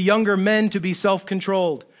 urge the younger men to be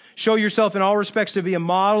self-controlled. Show yourself in all respects to be a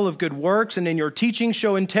model of good works, and in your teaching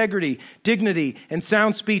show integrity, dignity, and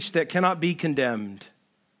sound speech that cannot be condemned."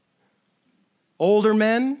 Older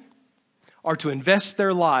men are to invest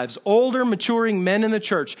their lives. Older, maturing men in the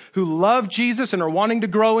church who love Jesus and are wanting to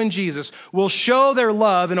grow in Jesus will show their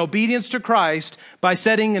love and obedience to Christ by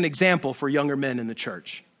setting an example for younger men in the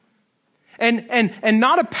church. And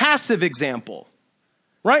not a passive example,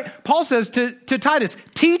 right? Paul says to Titus,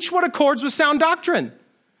 teach what accords with sound doctrine.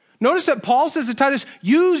 Notice that Paul says to Titus,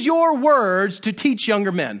 use your words to teach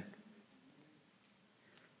younger men.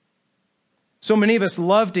 So many of us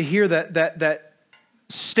love to hear that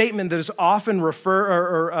statement that is often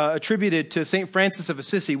attributed to St. Francis of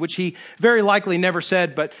Assisi, which he very likely never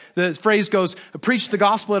said, but the phrase goes, preach the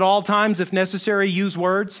gospel at all times, if necessary, use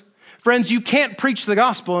words. Friends, you can't preach the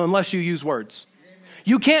gospel unless you use words.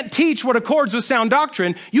 You can't teach what accords with sound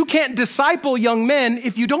doctrine. You can't disciple young men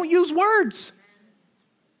if you don't use words.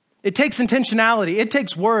 It takes intentionality. It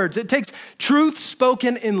takes words. It takes truth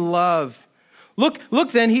spoken in love.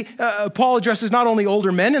 Look then, Paul addresses not only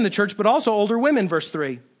older men in the church, but also older women, verse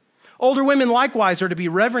 3. Older women likewise are to be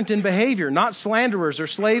reverent in behavior, not slanderers or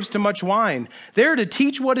slaves to much wine. They're to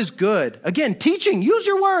teach what is good. Again, teaching, use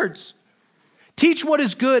your words. Teach what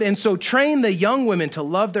is good, and so train the young women to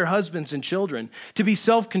love their husbands and children, to be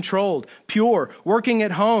self-controlled, pure, working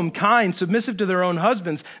at home, kind, submissive to their own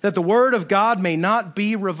husbands, that the word of God may not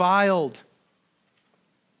be reviled.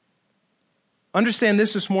 Understand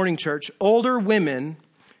this morning, church. Older women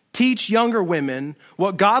teach younger women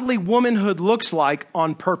what godly womanhood looks like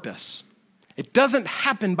on purpose. It doesn't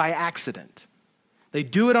happen by accident. They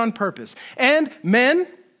do it on purpose. And men,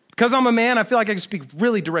 because I'm a man, I feel like I can speak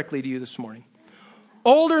really directly to you this morning.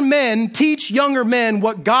 Older men teach younger men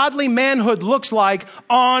what godly manhood looks like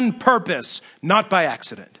on purpose, not by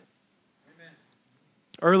accident. Amen.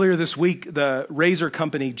 Earlier this week, the razor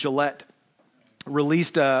company Gillette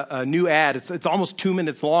released a new ad. It's almost 2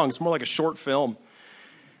 minutes long. It's more like a short film.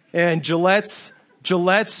 And Gillette's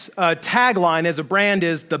tagline as a brand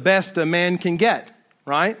is the best a man can get,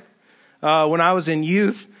 right? When I was in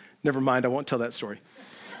youth, never mind, I won't tell that story.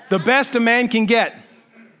 The best a man can get.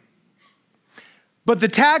 But the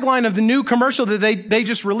tagline of the new commercial that they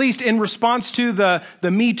just released in response to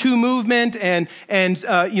the Me Too movement and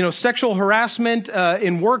sexual harassment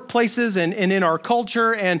in workplaces and in our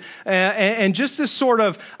culture and just this sort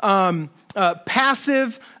of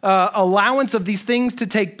passive allowance of these things to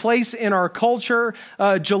take place in our culture,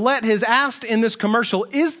 Gillette has asked in this commercial,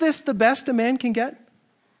 is this the best a man can get?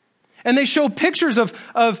 And they show pictures of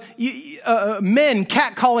men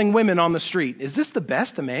catcalling women on the street. Is this the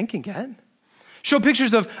best a man can get? Show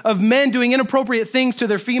pictures of men doing inappropriate things to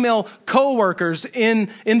their female co-workers in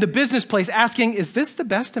the business place, asking, is this the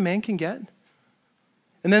best a man can get?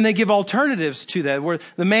 And then they give alternatives to that, where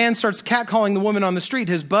the man starts catcalling the woman on the street.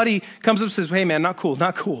 His buddy comes up and says, hey man, not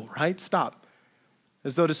cool, right? Stop.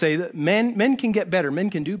 As though to say that men can get better, men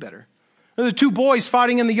can do better. Or the two boys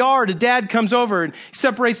fighting in the yard, a dad comes over and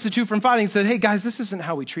separates the two from fighting and says, hey guys, this isn't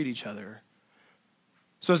how we treat each other.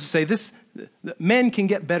 So as to say, men can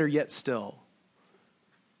get better yet still.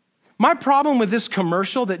 My problem with this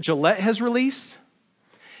commercial that Gillette has released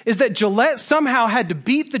is that Gillette somehow had to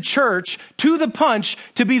beat the church to the punch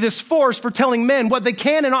to be this force for telling men what they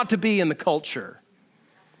can and ought to be in the culture.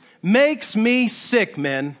 Makes me sick,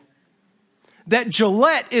 men, that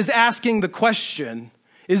Gillette is asking the question,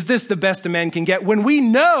 Is this the best a man can get? When we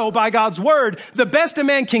know by God's word, the best a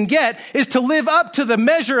man can get is to live up to the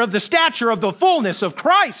measure of the stature of the fullness of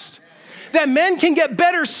Christ. That men can get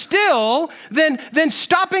better still than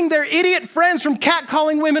stopping their idiot friends from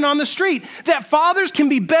catcalling women on the street. That fathers can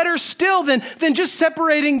be better still than just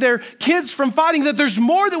separating their kids from fighting. That there's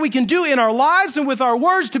more that we can do in our lives and with our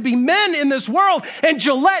words to be men in this world. And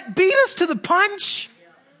Gillette beat us to the punch.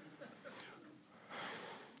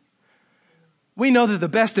 We know that the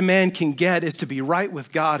best a man can get is to be right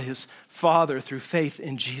with God, his Father, through faith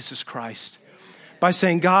in Jesus Christ. By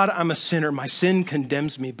saying, God, I'm a sinner. My sin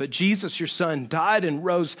condemns me. But Jesus, your son, died and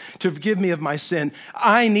rose to forgive me of my sin.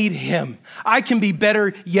 I need him. I can be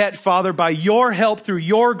better yet, Father, by your help through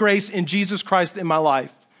your grace in Jesus Christ in my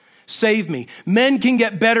life. Save me. Men can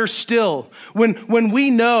get better still when we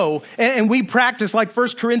know and we practice, like 1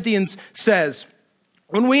 Corinthians says,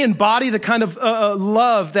 when we embody the kind of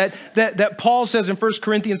love that Paul says in 1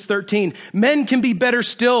 Corinthians 13, men can be better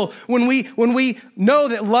still when we know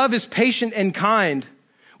that love is patient and kind,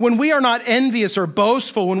 when we are not envious or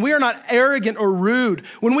boastful, when we are not arrogant or rude,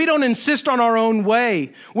 when we don't insist on our own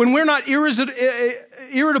way, when we're not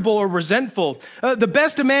irritable or resentful. The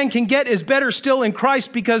best a man can get is better still in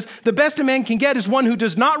Christ, because the best a man can get is one who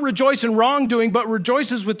does not rejoice in wrongdoing, but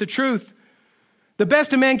rejoices with the truth. The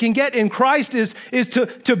best a man can get in Christ is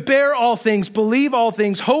to bear all things, believe all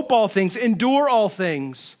things, hope all things, endure all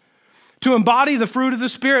things. To embody the fruit of the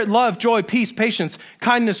Spirit, love, joy, peace, patience,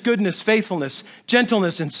 kindness, goodness, faithfulness,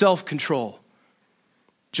 gentleness, and self-control.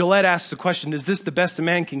 Gillette asks the question, is this the best a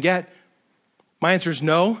man can get? My answer is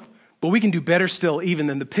no, but we can do better still even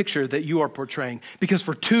than the picture that you are portraying. Because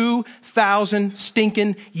for 2,000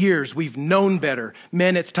 stinking years, we've known better.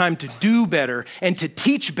 Men, it's time to do better and to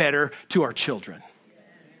teach better to our children.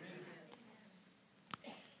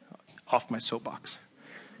 Off my soapbox.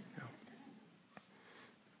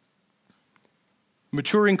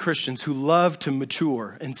 Maturing Christians who love to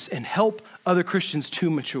mature and help other Christians to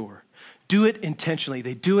mature do it intentionally.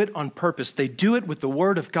 They do it on purpose. They do it with the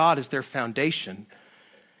Word of God as their foundation.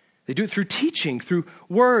 They do it through teaching, through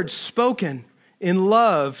words spoken in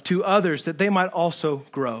love to others that they might also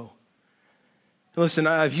grow. Listen,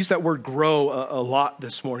 I've used that word grow a lot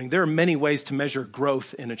this morning. There are many ways to measure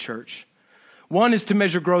growth in a church. One is to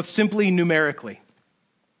measure growth simply numerically.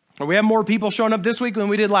 We have more people showing up this week than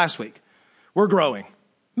we did last week. We're growing.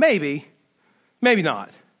 Maybe, maybe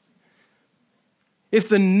not. If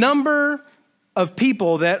the number of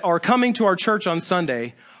people that are coming to our church on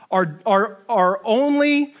Sunday are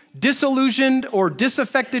only disillusioned or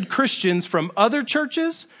disaffected Christians from other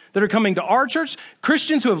churches that are coming to our church,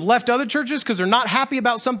 Christians who have left other churches because they're not happy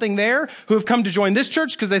about something there, who have come to join this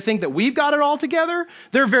church because they think that we've got it all together,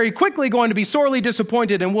 they're very quickly going to be sorely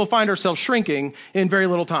disappointed, and we'll find ourselves shrinking in very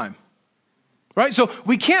little time. Right? So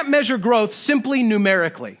we can't measure growth simply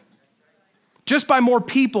numerically, just by more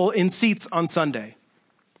people in seats on Sunday.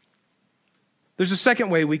 There's a second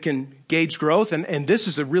way we can gauge growth, and this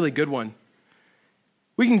is a really good one.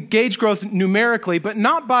 We can gauge growth numerically, but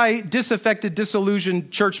not by disaffected,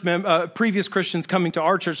 disillusioned previous Christians coming to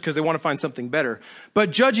our church because they want to find something better,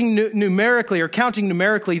 but judging numerically or counting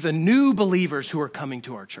numerically the new believers who are coming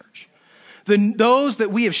to our church. Those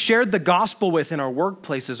that we have shared the gospel with in our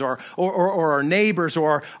workplaces or our neighbors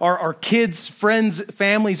or our kids, friends,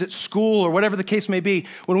 families at school or whatever the case may be.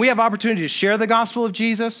 When we have opportunity to share the gospel of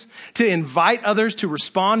Jesus, to invite others to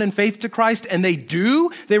respond in faith to Christ, and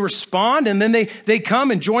they respond, and then they come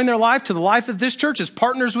and join their life to the life of this church as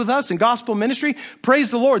partners with us in gospel ministry. Praise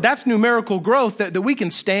the Lord. That's numerical growth that we can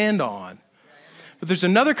stand on. But there's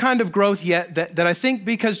another kind of growth yet that I think,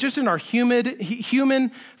 because just in our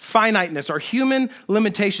human finiteness, our human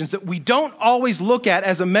limitations, that we don't always look at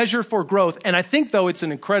as a measure for growth. And I think, though, it's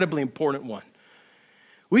an incredibly important one.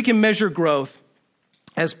 We can measure growth,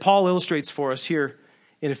 as Paul illustrates for us here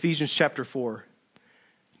in Ephesians chapter 4,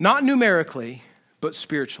 not numerically, but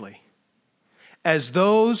spiritually. As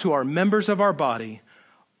those who are members of our body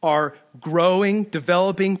are growing,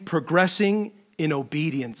 developing, progressing in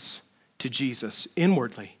obedience to Jesus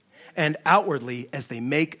inwardly and outwardly as they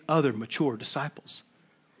make other mature disciples.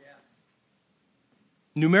 Yeah.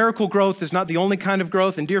 Numerical growth is not the only kind of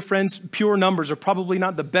growth. And dear friends, pure numbers are probably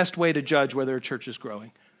not the best way to judge whether a church is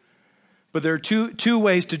growing. But there are two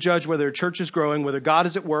ways to judge whether a church is growing, whether God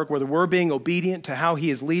is at work, whether we're being obedient to how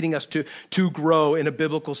he is leading us to grow in a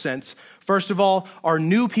biblical sense. First of all, are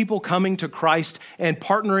new people coming to Christ and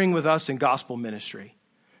partnering with us in gospel ministry.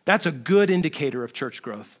 That's a good indicator of church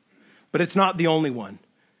growth. But it's not the only one.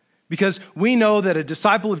 Because we know that a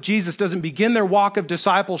disciple of Jesus doesn't begin their walk of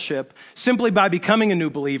discipleship simply by becoming a new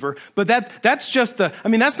believer. But that's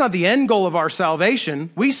not the end goal of our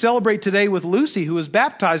salvation. We celebrate today with Lucy, who was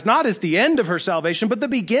baptized not as the end of her salvation, but the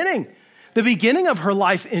beginning of her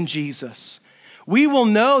life in Jesus. We will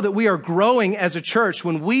know that we are growing as a church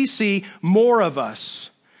when we see more of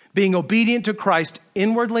us being obedient to Christ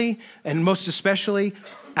inwardly and most especially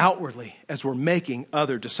outwardly as we're making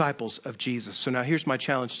other disciples of Jesus. So now here's my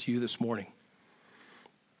challenge to you this morning.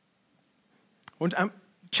 I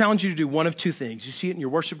challenge you to do one of two things. You see it in your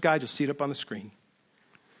worship guide, you'll see it up on the screen.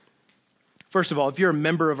 First of all, if you're a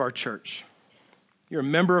member of our church, you're a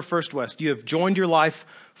member of First West, you have joined your life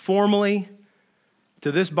formally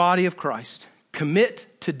to this body of Christ, commit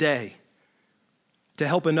today to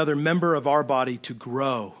help another member of our body to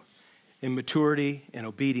grow in maturity and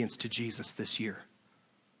obedience to Jesus this year.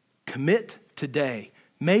 Commit today.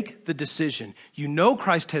 Make the decision. You know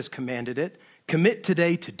Christ has commanded it. Commit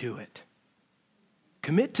today to do it.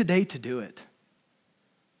 Commit today to do it.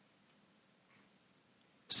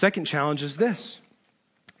 Second challenge is this.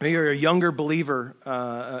 Maybe you're a younger believer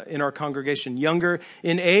in our congregation, younger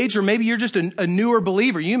in age, or maybe you're just a newer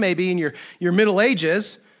believer. You may be in your middle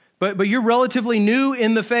ages, but you're relatively new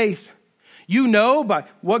in the faith. You know by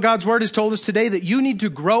what God's word has told us today that you need to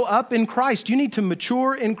grow up in Christ. You need to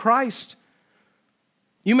mature in Christ.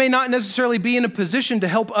 You may not necessarily be in a position to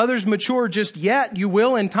help others mature just yet. You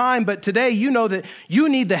will in time, but today you know that you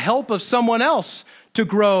need the help of someone else to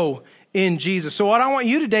grow in Jesus. So what I want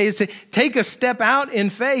you today is to take a step out in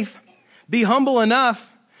faith. Be humble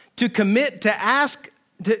enough to commit to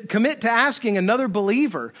asking another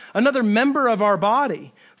believer, another member of our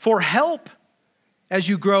body for help as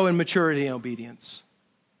you grow in maturity and obedience.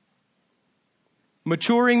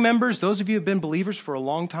 Maturing members, those of you who have been believers for a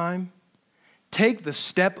long time, take the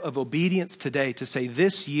step of obedience today to say,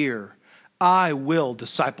 this year, I will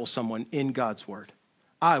disciple someone in God's word.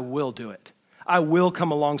 I will do it. I will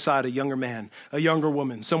come alongside a younger man, a younger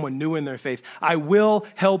woman, someone new in their faith. I will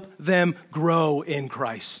help them grow in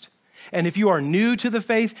Christ. And if you are new to the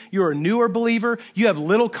faith, you're a newer believer, you have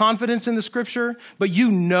little confidence in the scripture, but you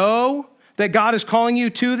know that God is calling you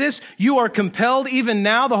to this, you are compelled even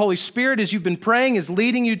now, the Holy Spirit, as you've been praying, is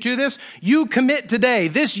leading you to this. You commit today,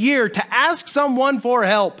 this year, to ask someone for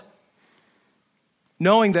help,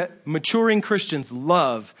 knowing that maturing Christians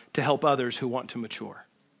love to help others who want to mature.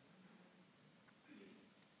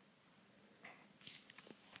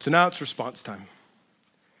 So now it's response time.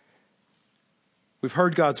 We've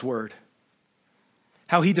heard God's word,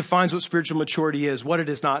 how he defines what spiritual maturity is, what it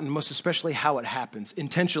is not, and most especially how it happens,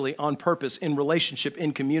 intentionally, on purpose, in relationship,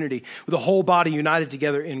 in community, with the whole body united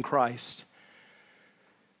together in Christ.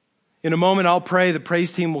 In a moment, I'll pray, the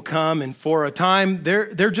praise team will come, and for a time,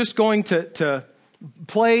 they're just going to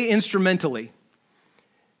play instrumentally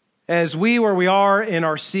as we, where we are in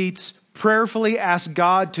our seats, prayerfully ask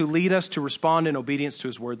God to lead us to respond in obedience to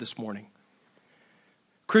his word this morning.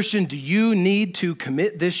 Christian, do you need to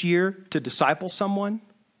commit this year to disciple someone?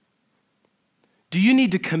 Do you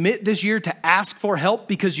need to commit this year to ask for help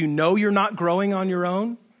because you know you're not growing on your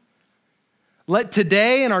own? Let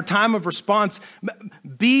today and our time of response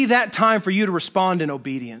be that time for you to respond in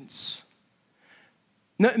obedience.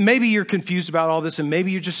 Maybe you're confused about all this, and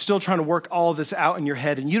maybe you're just still trying to work all of this out in your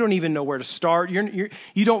head, and you don't even know where to start. You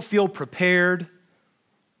don't feel prepared.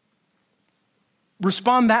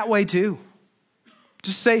 Respond that way too.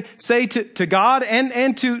 Just say to God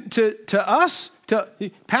and to us,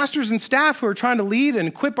 to pastors and staff who are trying to lead and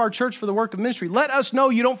equip our church for the work of ministry, let us know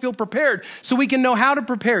you don't feel prepared so we can know how to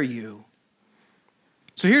prepare you.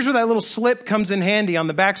 So here's where that little slip comes in handy. On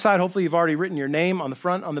the backside, hopefully you've already written your name. On the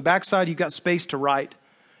front, on the backside, you've got space to write.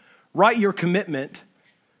 Write your commitment.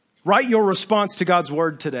 Write your response to God's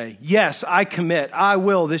word today. Yes, I commit. I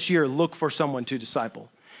will this year look for someone to disciple.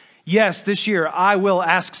 Yes, this year I will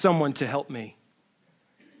ask someone to help me.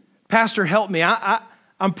 Pastor, help me.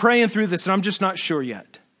 I'm praying through this and I'm just not sure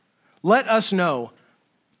yet. Let us know.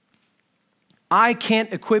 I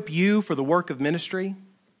can't equip you for the work of ministry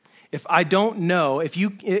if I don't know,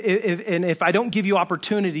 if I don't give you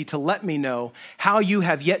opportunity to let me know how you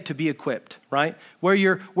have yet to be equipped, right? Where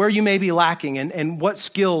you may be lacking and what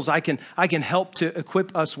skills I can help to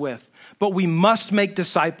equip us with. But we must make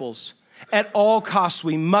disciples. At all costs,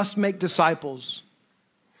 we must make disciples.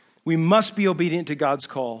 We must be obedient to God's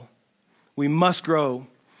call. We must grow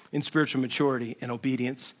in spiritual maturity and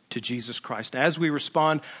obedience to Jesus Christ. As we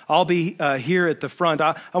respond, I'll be here at the front.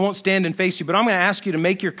 I won't stand and face you, but I'm going to ask you to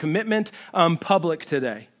make your commitment public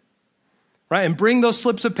today. right? And bring those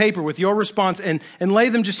slips of paper with your response and lay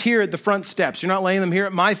them just here at the front steps. You're not laying them here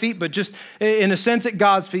at my feet, but just in a sense at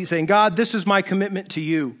God's feet, saying, God, this is my commitment to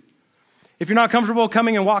you. If you're not comfortable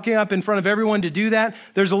coming and walking up in front of everyone to do that,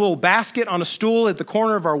 there's a little basket on a stool at the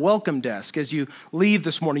corner of our welcome desk as you leave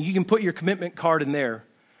this morning. You can put your commitment card in there.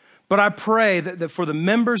 But I pray that for the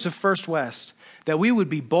members of First West, that we would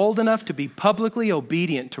be bold enough to be publicly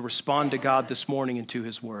obedient to respond to God this morning and to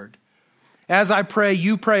his word. As I pray,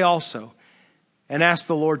 you pray also, and ask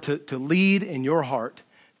the Lord to lead in your heart,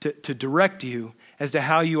 to direct you as to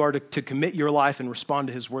how you are to commit your life and respond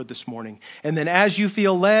to his word this morning. And then as you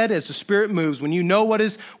feel led, as the Spirit moves, when you know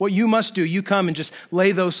what you must do, you come and just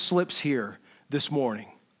lay those slips here this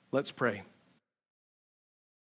morning. Let's pray.